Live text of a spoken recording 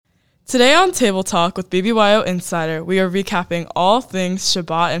Today on Table Talk with BBYOInsider, we are recapping all things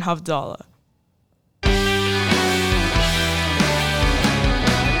Shabbat and Havdalah.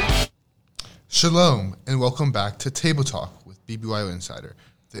 Shalom, and welcome back to Table Talk with BBYOInsider,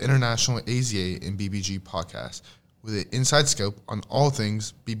 the international AZA and BBG podcast, with an inside scope on all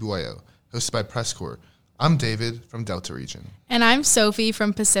things BBYO, hosted by Press Corps. I'm David from Delta Region. And I'm Sophie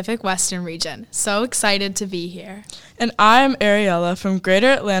from Pacific Western Region. So excited to be here. And I'm Ariella from Greater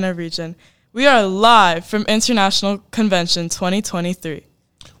Atlanta Region. We are live from International Convention 2023.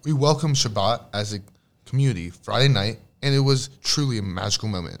 We welcomed Shabbat as a community Friday night, and it was truly a magical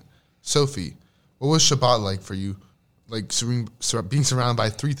moment. Sophie, what was Shabbat like for you, being surrounded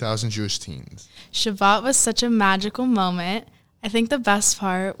by 3,000 Jewish teens? Shabbat was such a magical moment. I think the best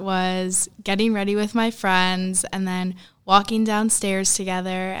part was getting ready with my friends and then walking downstairs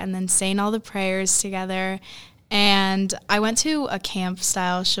together and then saying all the prayers together. And I went to a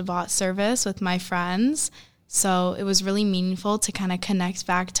camp-style Shabbat service with my friends, so it was really meaningful to kind of connect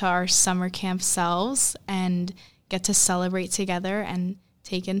back to our summer camp selves and get to celebrate together and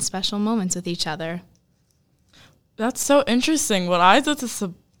take in special moments with each other. That's so interesting. What I did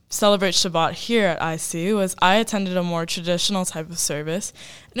to celebrate Shabbat here at IC was I attended a more traditional type of service,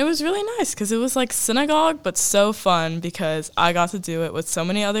 and it was really nice because it was like synagogue, but so fun because I got to do it with so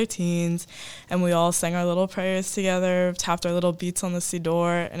many other teens, and we all sang our little prayers together, tapped our little beats on the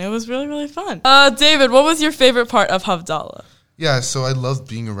Siddur, and it was really, really fun. David, what was your favorite part of Havdalah? Yeah, so I loved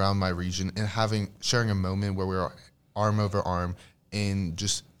being around my region and sharing a moment where we were arm over arm and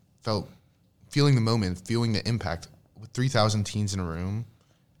just feeling the moment, feeling the impact. With 3,000 teens in a room,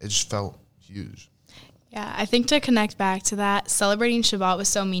 it just felt huge. Yeah, I think to connect back to that, celebrating Shabbat was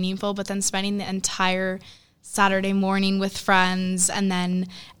so meaningful, but then spending the entire Saturday morning with friends and then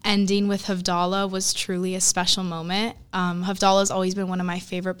ending with Havdalah was truly a special moment. Havdalah has always been one of my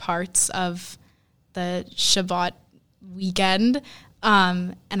favorite parts of the Shabbat weekend,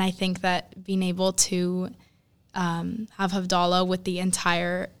 and I think that being able to have Havdalah with the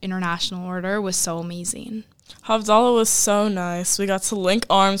entire international order was so amazing. Havdalah was so nice. We got to link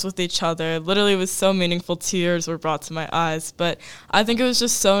arms with each other. Literally, it was so meaningful. Tears were brought to my eyes. But I think it was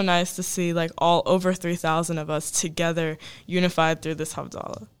just so nice to see all over 3,000 of us together, unified through this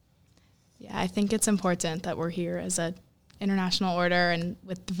Havdalah. Yeah, I think it's important that we're here as an international order and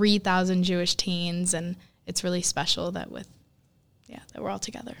with 3,000 Jewish teens, and it's really special that we're all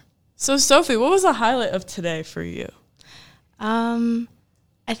together. So, Sophie, what was the highlight of today for you?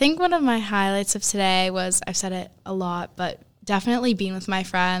 I think one of my highlights of today was, I've said it a lot, but definitely being with my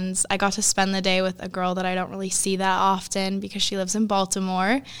friends. I got to spend the day with a girl that I don't really see that often because she lives in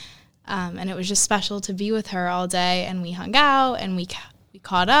Baltimore, and it was just special to be with her all day, and we hung out, and we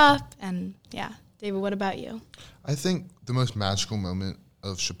caught up, and yeah. David, what about you? I think the most magical moment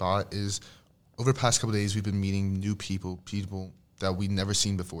of Shabbat is over the past couple of days we've been meeting new people that we've never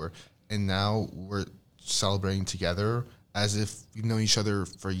seen before, and now we're celebrating together as if we've known each other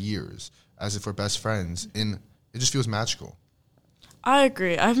for years, as if we're best friends, and it just feels magical. I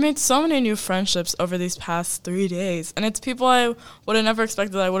agree. I've made so many new friendships over these past 3 days, and it's people I would have never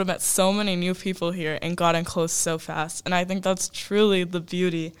expected. I would have met so many new people here and gotten close so fast, and I think that's truly the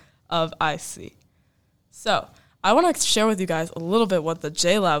beauty of IC. So, I want to share with you guys a little bit what the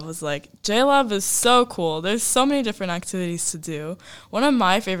J-Lab was like. J-Lab is so cool. There's so many different activities to do. One of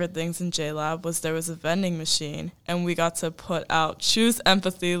my favorite things in J-Lab was there was a vending machine, and we got to put out choose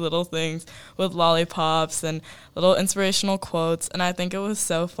empathy little things with lollipops and little inspirational quotes, and I think it was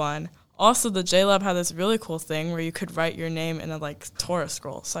so fun. Also, the J-Lab had this really cool thing where you could write your name in a Torah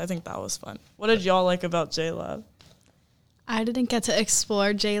scroll, so I think that was fun. What did y'all like about J-Lab? I didn't get to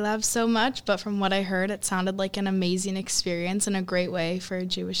explore J-Lab so much, but from what I heard, it sounded like an amazing experience and a great way for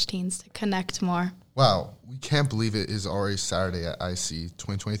Jewish teens to connect more. Wow, we can't believe it is already Saturday at IC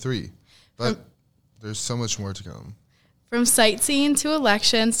 2023, but there's so much more to come. From sightseeing to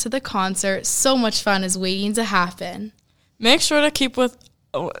elections to the concert, so much fun is waiting to happen. Make sure to keep up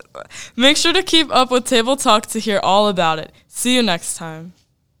with Table Talk to hear all about it. See you next time.